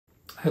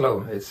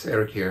Hello, it's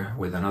Eric here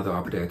with another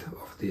update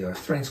of the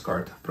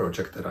StrangeCart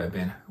project that I've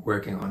been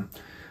working on.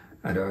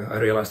 And I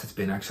realized it's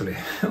been actually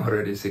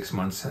already 6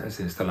 months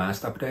since the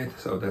last update,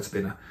 so that's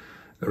been a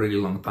really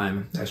long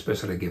time,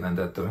 especially given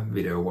that the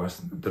video was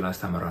the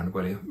last time around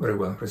very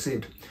well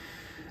received.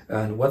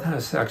 And what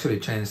has actually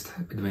changed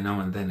between now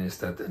and then is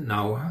that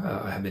now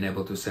I have been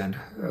able to send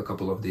a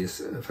couple of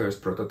these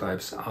first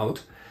prototypes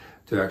out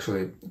to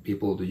actually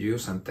people to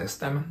use and test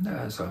them.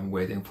 So I'm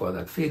waiting for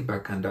that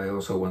feedback, and I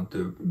also want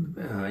to,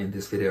 in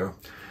this video,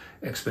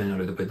 explain a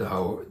little bit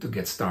how to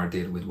get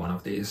started with one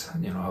of these,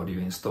 how do you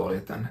install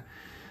it and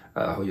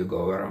how you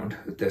go around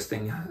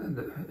testing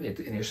it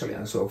initially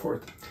and so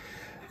forth.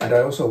 And I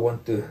also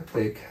want to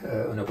take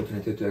an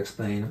opportunity to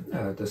explain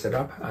the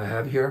setup I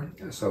have here.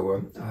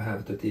 So I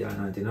have the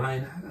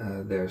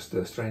TI-99, there's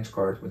the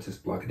StrangeCart which is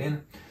plugged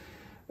in.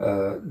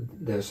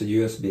 There's a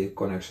USB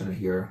connection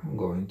here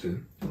going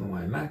to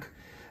my Mac,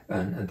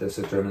 and there's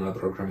a terminal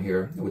program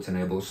here which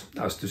enables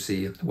us to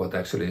see what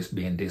actually is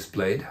being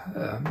displayed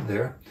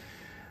there.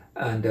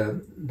 And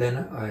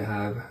then I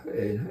have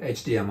an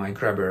HDMI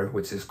grabber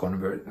which is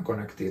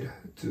connected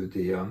to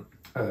the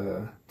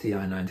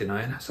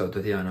TI-99. So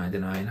the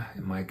TI-99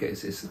 in my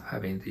case is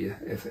having the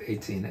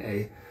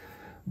F18A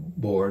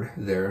board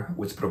there,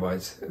 which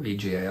provides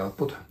VGA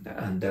output,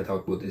 and that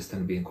output is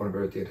then being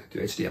converted to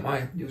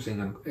HDMI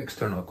using an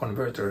external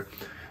converter,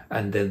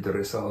 and then the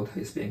result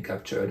is being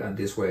captured, and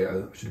this way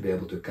I should be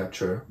able to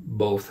capture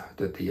both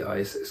the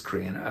TI's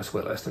screen as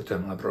well as the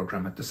terminal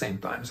program at the same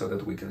time so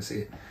that we can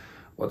see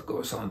what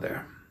goes on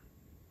there.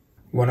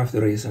 One of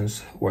the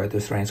reasons why the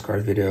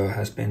StrangeCart video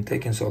has been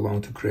taking so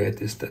long to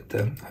create is that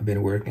I've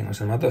been working on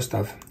some other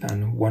stuff,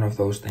 and one of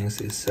those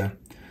things is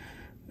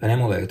an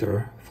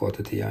emulator for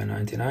the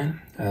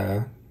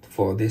TI-99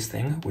 for this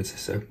thing, which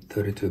is a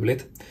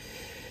 32-bit.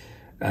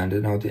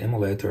 And now the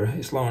emulator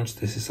is launched.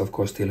 This is of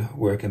course still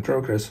work in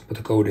progress, but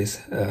the code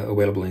is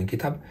available in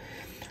GitHub.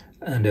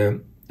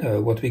 And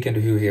what we can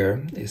do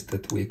here is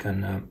that we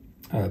can,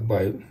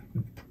 by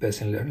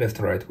pressing left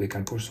and right, we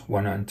can push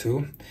 1 and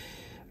 2.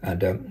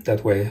 And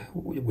that way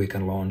we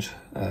can launch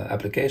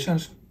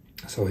applications.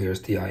 So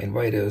here's TI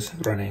Invaders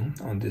running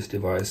on this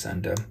device,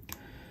 and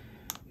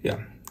yeah,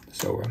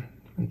 so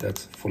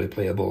that's fully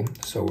playable.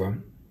 So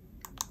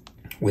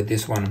with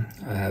this one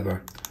I have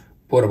a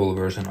portable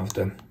version of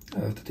the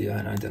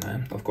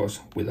TI-99, of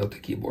course without the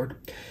keyboard.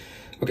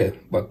 Okay,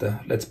 but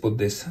let's put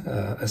this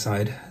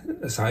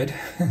aside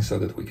so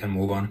that we can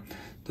move on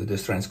to the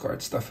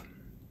StrangeCart stuff.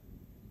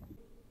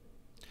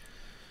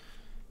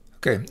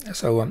 Okay,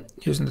 so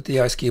using the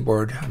TI's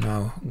keyboard, I'm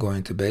now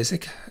going to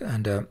Basic,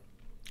 and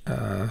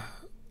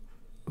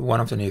one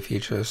of the new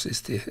features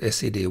is the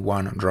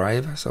SCD1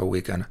 drive, so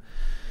we can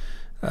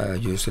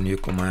use a new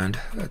command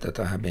that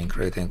I have been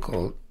creating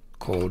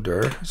called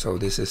dir. So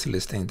this is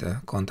listing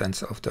the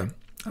contents of the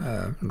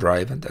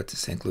drive that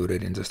is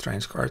included in the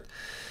StrangeCart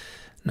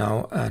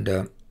now,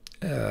 and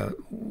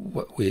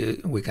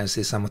we can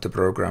see some of the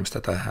programs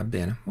that I have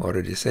been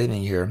already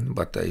saving here.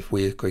 But if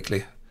we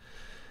quickly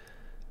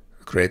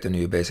create a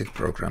new basic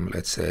program,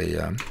 let's say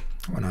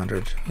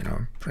 100,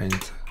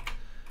 print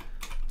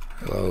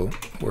hello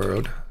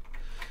world.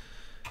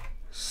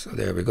 So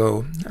there we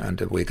go, and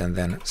we can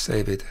then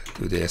save it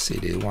to the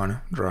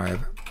SCD1 drive.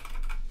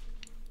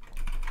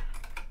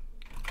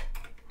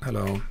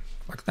 Hello,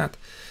 like that.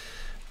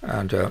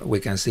 And we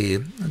can see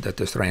that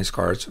the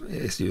StrangeCart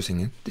is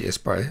using the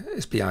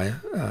SPI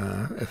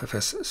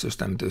FFS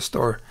system to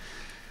store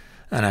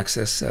and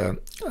access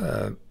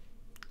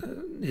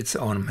its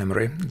own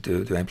memory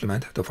to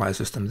implement the file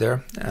system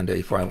there. And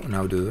if I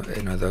now do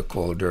another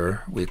call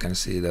dir, we can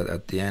see that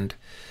at the end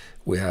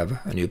we have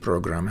a new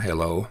program,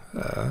 hello,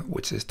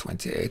 which is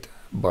 28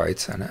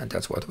 bytes, and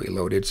that's what we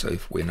loaded. So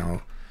if we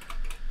now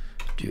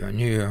do a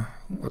new,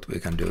 what we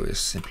can do is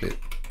simply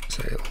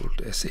say old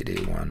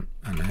SCD1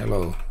 and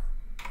hello,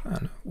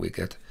 and we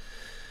get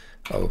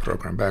our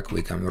program back.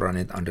 We can run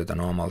it under the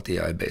normal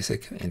TI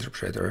Basic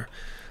interpreter,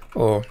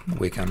 or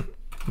we can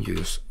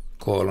use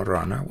call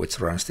run, which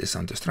runs this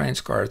on the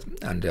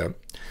StrangeCart, and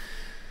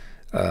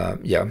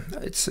yeah,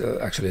 it's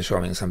actually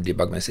showing some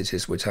debug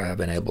messages which I have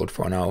enabled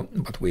for now,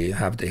 but we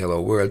have the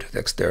hello world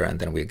text there, and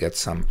then we get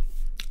some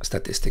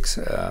statistics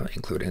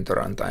including the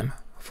runtime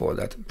for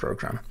that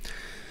program.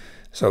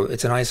 So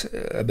it's a nice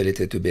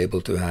ability to be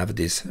able to have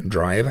this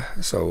drive.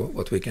 So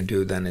what we can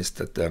do then is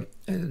that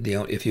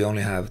if you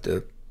only have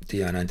the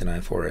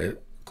TI-99 for a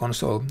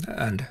console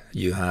and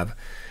you have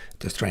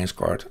the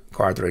StrangeCart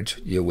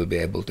cartridge, you will be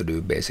able to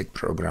do basic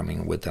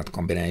programming with that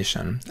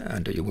combination,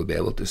 and you will be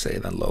able to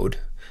save and load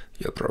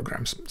your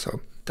programs. So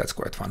that's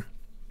quite fun.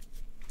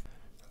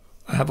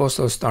 I have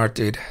also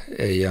started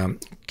a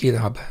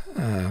GitHub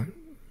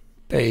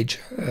page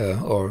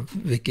or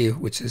Wiki,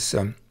 which is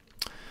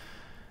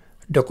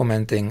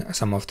documenting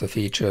some of the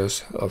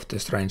features of the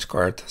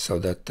StrangeCart so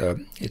that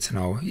it's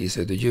now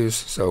easier to use.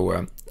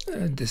 So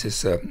this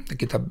is the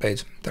GitHub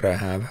page that I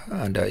have,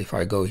 and if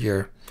I go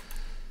here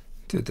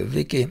to the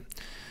Wiki,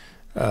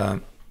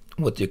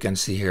 what you can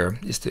see here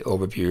is the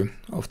overview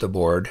of the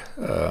board,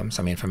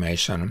 some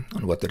information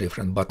on what the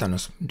different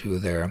buttons do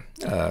there.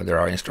 There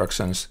are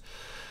instructions.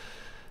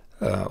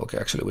 Okay,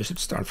 actually we should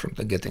start from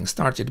the getting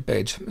started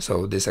page.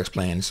 So this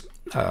explains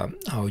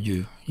how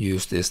you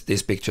use this.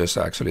 These pictures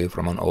are actually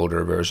from an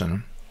older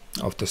version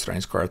of the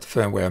StrangeCart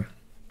firmware,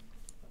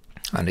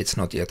 and it's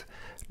not yet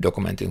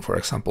documenting, for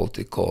example,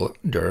 the call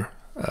dir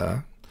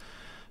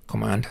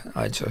command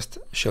I just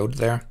showed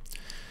there.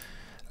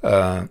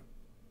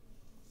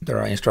 There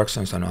are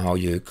instructions on how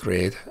you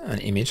create an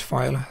image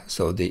file.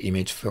 So the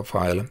image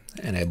file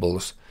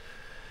enables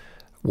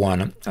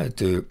one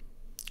to,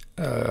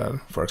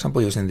 for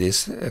example, using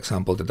this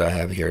example that I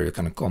have here, you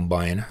can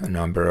combine a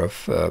number of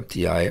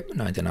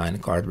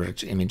TI-99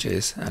 cartridge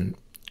images and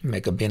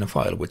make a bin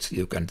file, which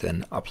you can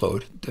then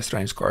upload the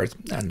StrangeCart,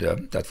 and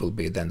that will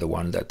be then the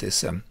one that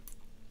is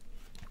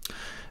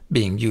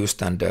being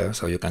used, and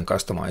so you can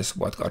customize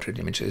what cartridge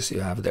images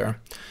you have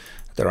there.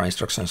 There are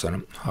instructions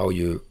on how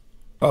you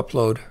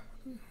upload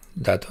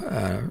that,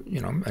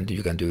 and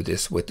you can do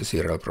this with the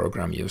serial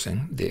program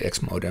using the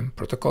X-modem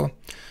protocol.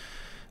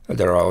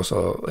 There are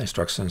also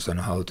instructions on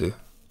how to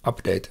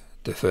update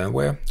the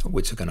firmware,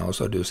 which you can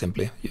also do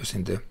simply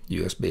using the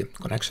USB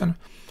connection.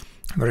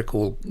 A very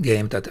cool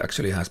game that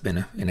actually has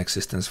been in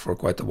existence for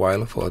quite a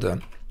while for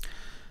the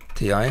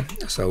TI.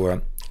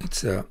 So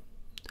it's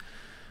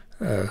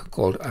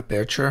called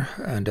Aperture,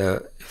 and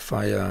if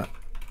I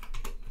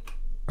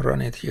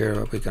run it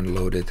here, we can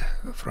load it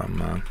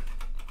from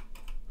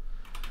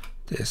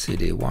the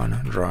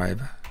CD1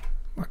 drive,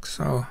 like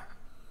so.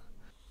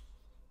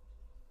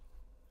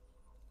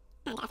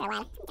 And after a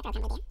while, the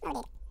program will be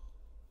loaded.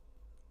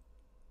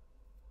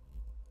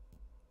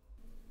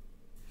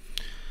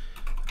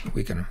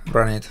 We can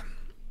run it.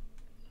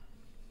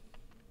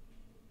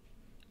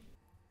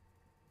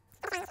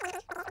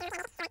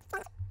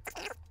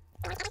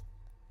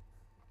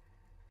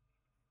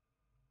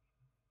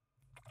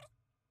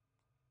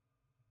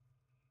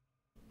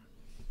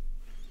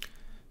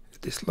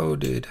 It is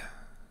loaded,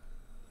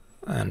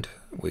 and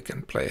we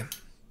can play.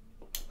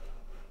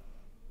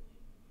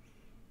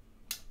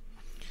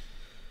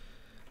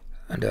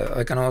 And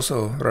I can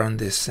also run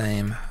this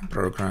same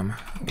program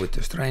with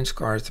the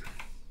StrangeCart.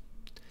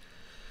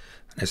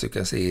 As you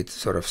can see, it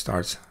sort of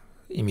starts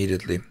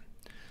immediately.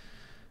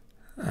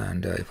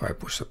 And if I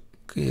push a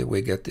key,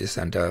 we get this.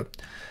 And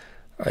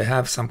I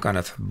have some kind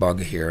of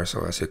bug here.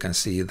 So as you can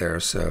see,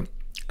 there's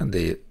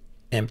the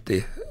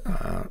empty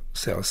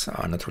cells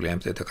are not really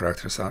empty. The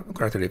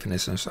character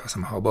definitions are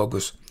somehow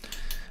bogus.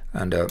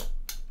 And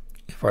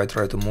if I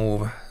try to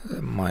move,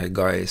 my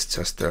guy is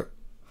just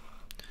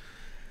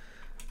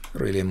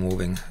really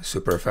moving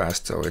super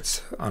fast, so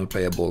it's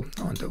unplayable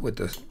with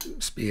the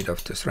speed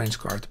of the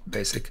StrangeCart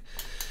Basic.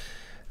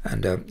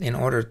 And in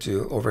order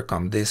to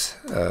overcome this,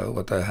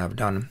 what I have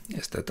done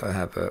is that I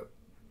have a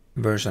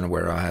version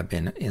where I have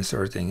been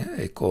inserting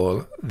a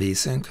call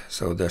vsync.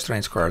 So the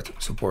StrangeCart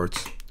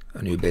supports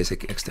a new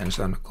basic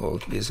extension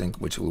called vsync,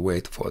 which will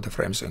wait for the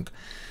frame sync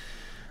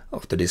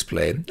of the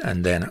display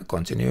and then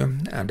continue.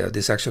 And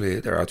this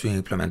actually, there are two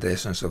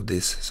implementations of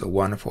this. So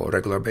one for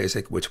regular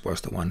basic, which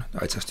was the one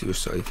I just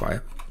used. So if I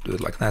do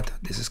it like that,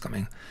 this is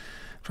coming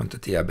from the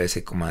TI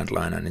Basic command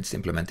line, and it's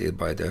implemented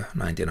by the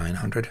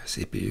 9900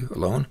 CPU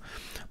alone.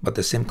 But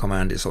the sim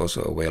command is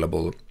also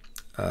available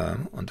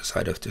on the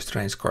side of the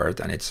StrangeCart,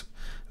 and it's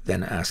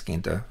then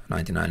asking the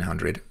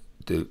 9900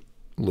 to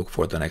look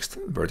for the next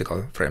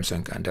vertical frame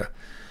sync and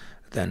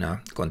then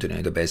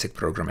continuing the basic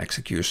program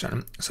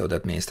execution. So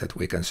that means that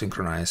we can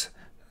synchronize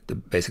the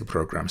basic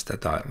programs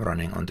that are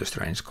running on the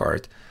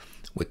StrangeCart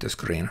with the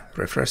screen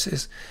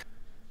refreshes.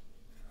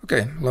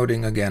 Okay,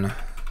 loading again.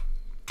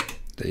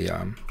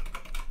 The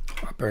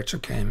aperture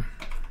came.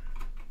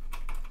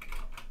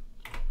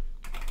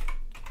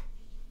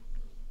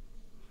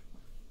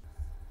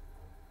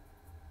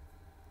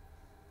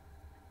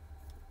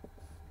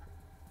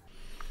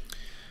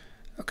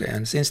 Okay,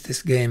 and since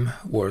this game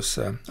was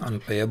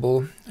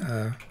unplayable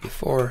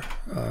before,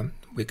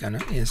 we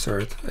can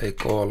insert a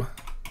call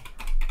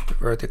to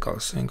vertical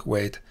sync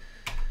wait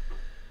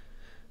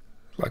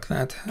like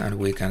that, and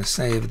we can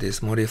save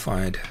this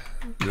modified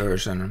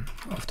version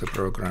of the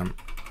program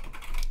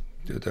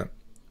to the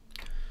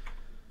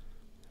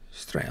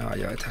string.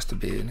 Yeah, it has to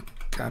be in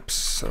caps,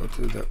 so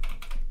to the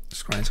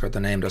StrangeCart. The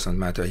name doesn't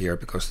matter here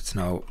because it's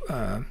now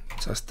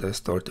just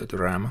stored to the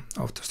RAM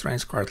of the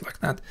StrangeCart like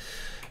that.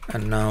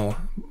 And now,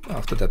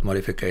 after that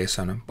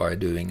modification, by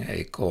doing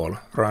a call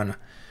run,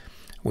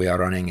 we are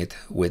running it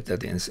with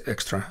that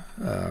extra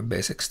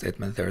basic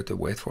statement there to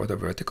wait for the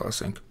vertical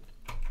sync.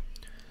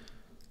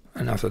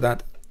 And after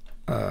that,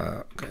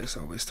 okay,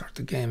 so we start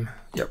the game.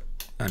 Yep,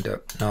 and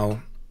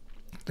now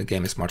the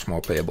game is much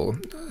more playable.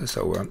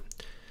 So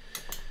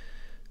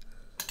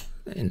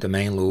in the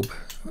main loop,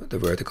 the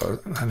vertical,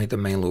 having the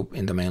main loop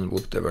in the main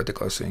loop, the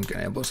vertical sync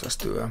enables us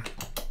to.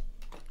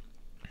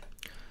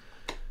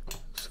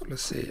 So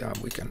let's see,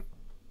 we can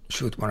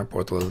shoot one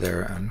portal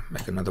there and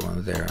make another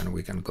one there, and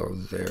we can go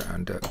there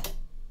and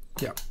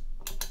yeah.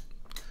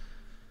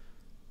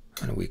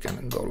 and we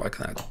can go like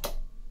that.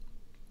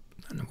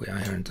 And we are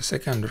here in the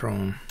second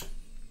room.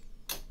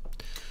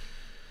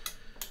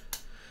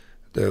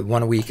 The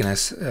one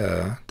weakness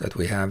that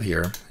we have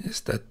here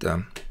is that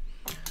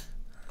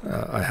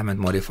I haven't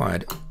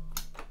modified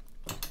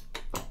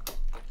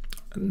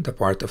the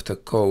part of the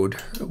code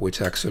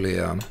which actually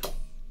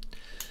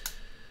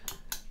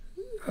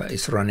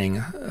is running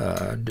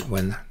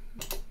when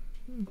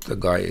the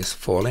guy is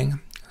falling.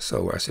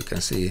 So as you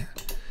can see,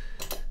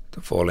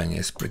 the falling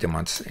is pretty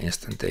much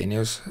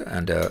instantaneous,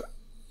 and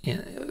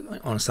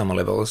on some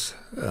levels,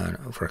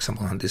 for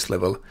example on this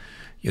level,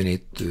 you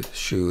need to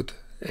shoot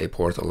a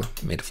portal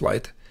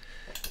mid-flight,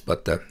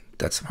 but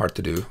that's hard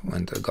to do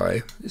when the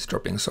guy is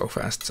dropping so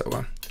fast.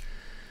 So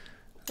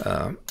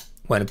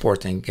when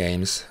porting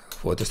games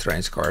for the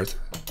StrangeCart,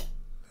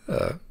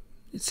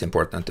 it's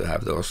important to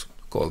have those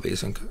call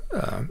vsync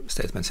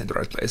statements in the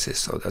right places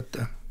so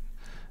that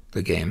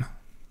the game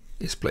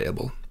is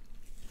playable.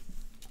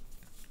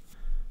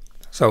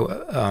 So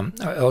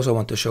I also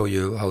want to show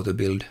you how to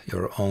build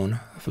your own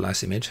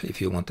flash image if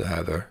you want to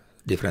have a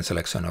different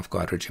selection of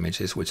cartridge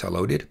images which are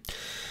loaded.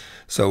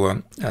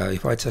 So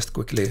if I just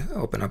quickly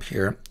open up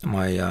here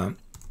my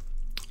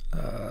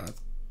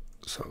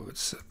so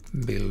it's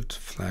build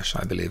flash,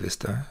 I believe is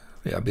the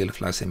build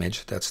flash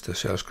image. That's the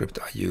shell script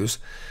I use.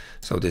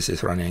 So this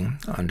is running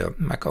under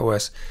Mac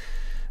OS.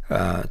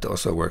 It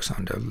also works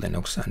under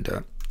Linux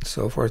and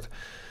so forth.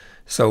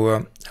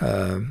 So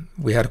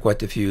we had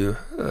quite a few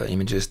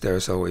images there.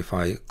 So if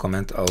I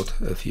comment out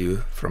a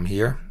few from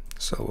here,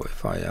 so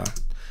if I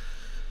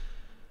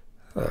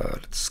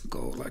let's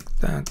go like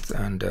that,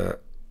 and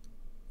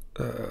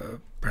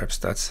perhaps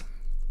that's,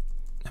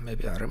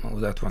 maybe I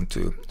remove that one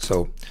too.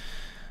 So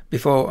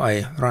before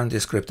I run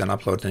this script and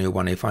upload the new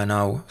one, if I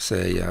now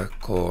say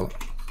call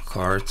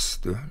cards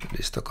to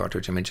list the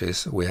cartridge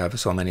images, we have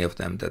so many of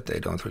them that they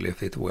don't really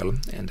fit well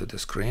into the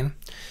screen.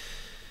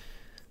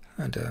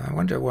 And I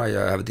wonder why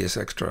I have these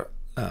extra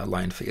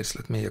line feeds.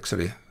 Let me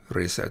actually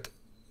reset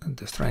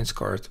the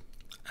StrangeCart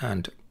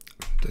and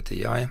the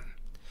TI.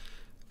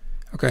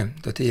 Okay,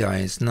 the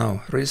TI is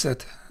now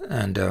reset,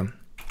 and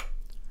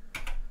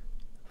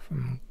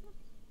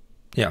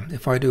yeah,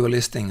 if I do a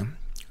listing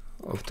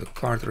of the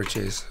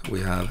cartridges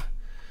we have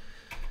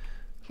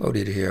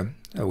loaded here,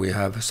 we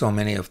have so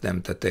many of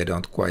them that they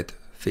don't quite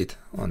fit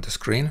on the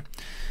screen.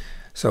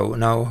 So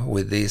now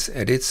with these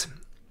edits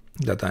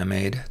that I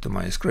made to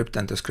my script,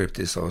 and the script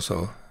is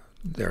also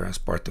there as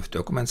part of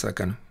documents, I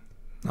can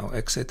now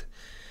exit,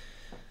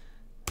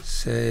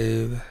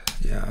 save,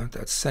 yeah,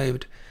 that's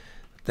saved.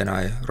 Then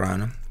I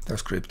run the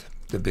script,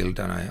 the build,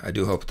 and I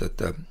do hope that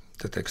the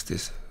text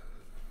is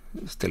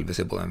still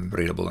visible and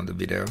readable on the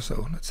video.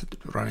 So let's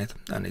run it,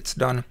 and it's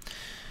done.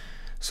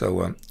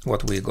 So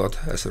what we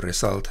got as a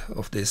result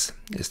of this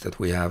is that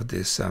we have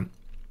this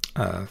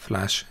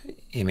flash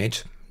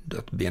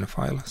image.bin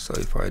file. So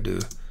if I do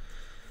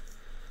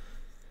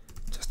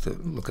just to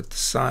look at the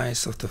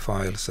size of the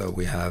file, so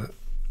we have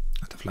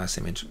the flash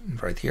image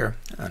right here,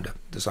 and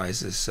the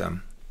size is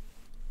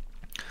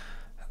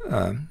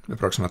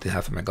approximately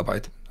 0.5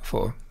 MB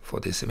for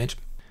this image.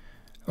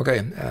 Okay,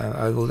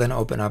 I will then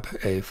open up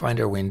a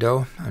Finder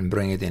window and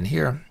bring it in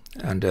here,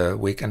 and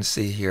we can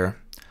see here,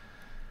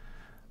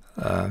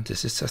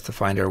 this is just a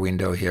Finder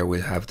window. Here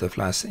we have the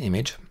flash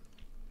image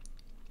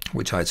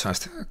which I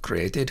just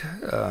created,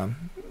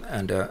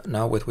 and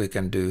now what we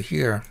can do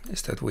here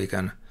is that we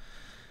can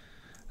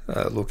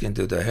look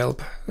into the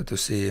help to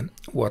see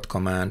what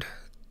command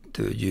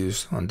to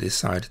use on this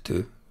side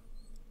to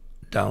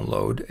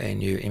download a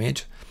new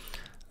image,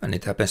 and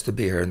it happens to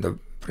be here in the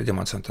pretty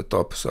much on the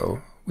top.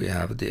 So we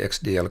have the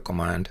xdl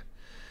command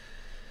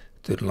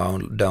to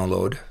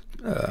download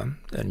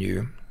a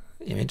new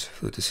image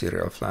through the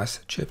serial flash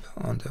chip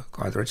on the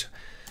cartridge.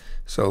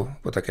 So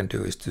what I can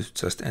do is to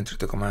just enter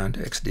the command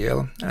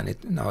xdl, and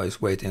it now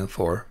is waiting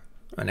for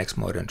an X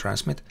mode and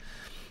transmit.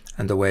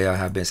 And the way I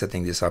have been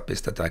setting this up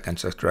is that I can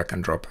just drag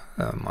and drop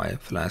my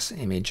flash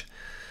image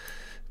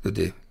to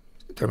the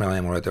terminal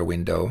emulator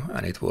window,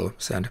 and it will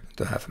send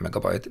the 0.5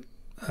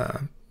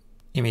 MB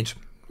image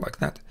like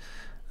that,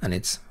 and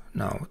it's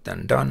now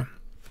then done.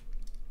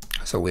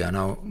 So we are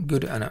now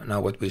good, and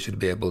now what we should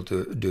be able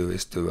to do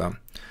is to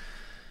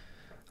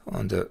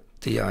on the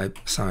TI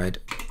side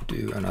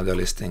do another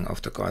listing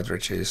of the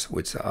cartridges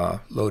which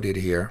are loaded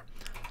here,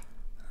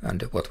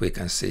 and what we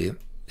can see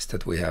is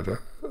that we have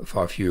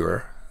far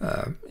fewer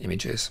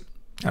images,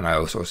 and I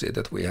also see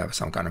that we have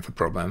some kind of a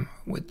problem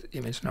with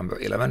image number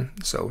 11,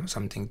 so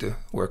something to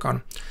work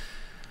on,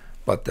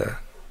 but the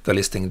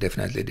listing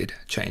definitely did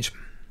change.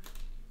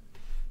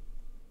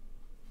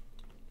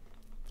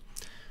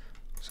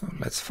 So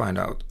let's find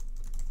out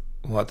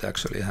what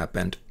actually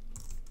happened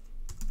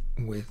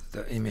with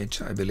the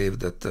image. I believe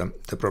that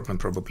the problem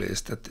probably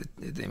is that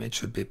the image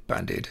should be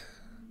banded.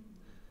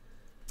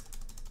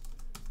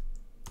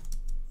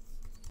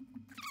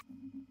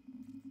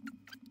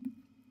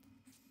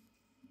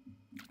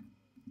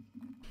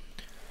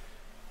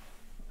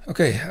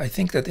 Okay, I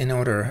think that in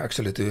order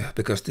actually to,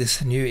 because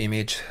this new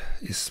image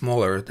is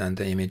smaller than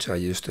the image I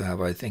used to have,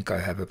 I think I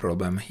have a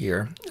problem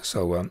here.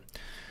 So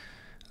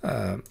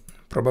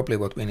probably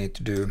what we need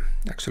to do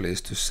actually is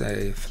to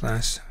say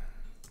flash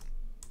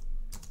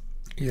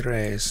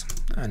erase,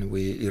 and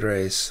we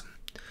erase,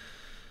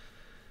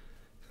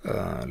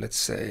 let's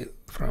say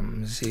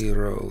from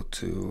 0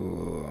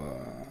 to,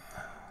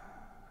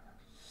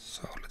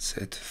 so let's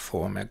say to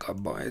 4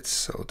 megabytes.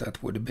 So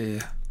that would be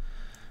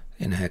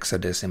in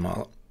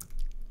hexadecimal.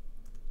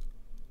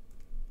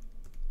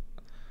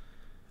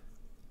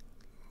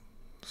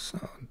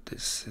 So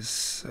this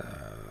is,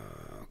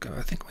 okay,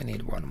 I think we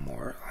need one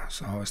more.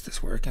 So how is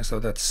this working?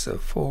 So that's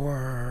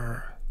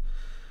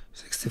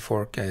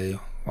 464K,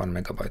 1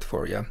 megabyte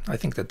for, yeah, I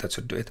think that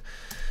should do it.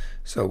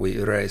 So we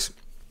erase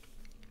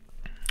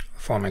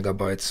 4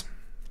 megabytes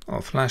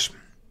of flash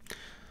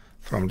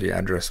from the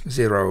address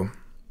 0.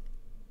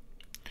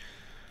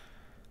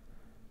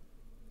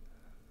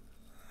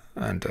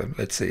 And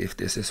let's see if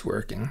this is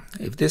working.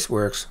 If this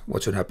works,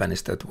 what should happen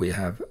is that we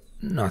have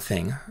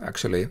nothing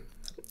actually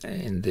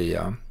in the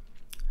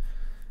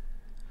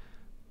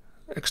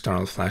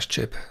external flash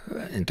chip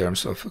in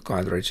terms of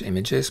cartridge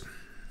images.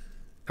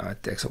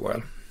 It takes a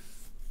while.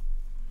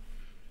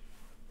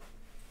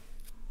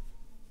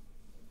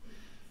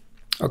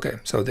 Okay,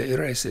 so the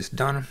erase is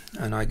done,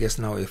 and I guess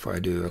now if I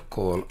do a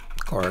call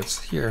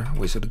cards here,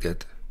 we should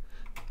get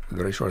a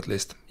very short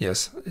list.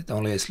 Yes, it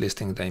only is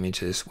listing the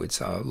images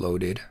which are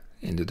loaded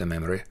into the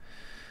memory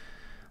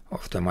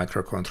of the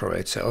microcontroller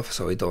itself,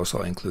 so it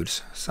also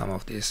includes some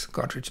of these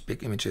cartridge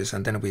big images.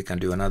 And then we can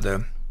do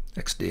another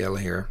XDL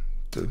here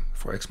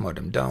for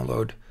Xmodem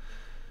download,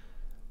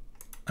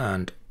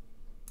 and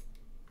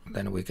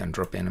then we can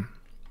drop in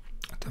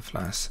the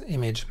flash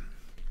image.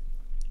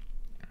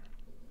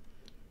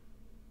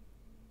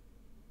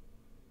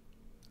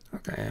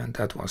 Okay, and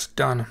that was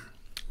done,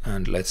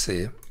 and let's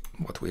see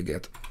what we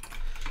get.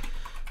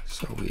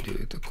 So we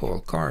do the call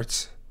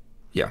cards,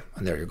 yeah,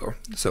 and there you go.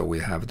 So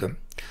we have the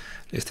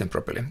listing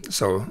properly.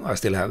 So I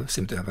still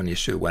seem to have an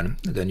issue when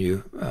the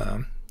new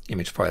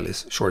image file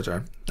is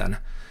shorter than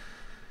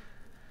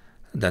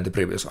the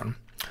previous one.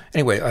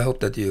 Anyway, I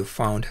hope that you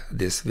found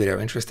this video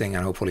interesting,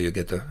 and hopefully you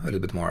get a little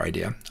bit more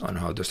idea on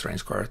how the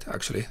StrangeCart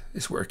actually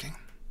is working.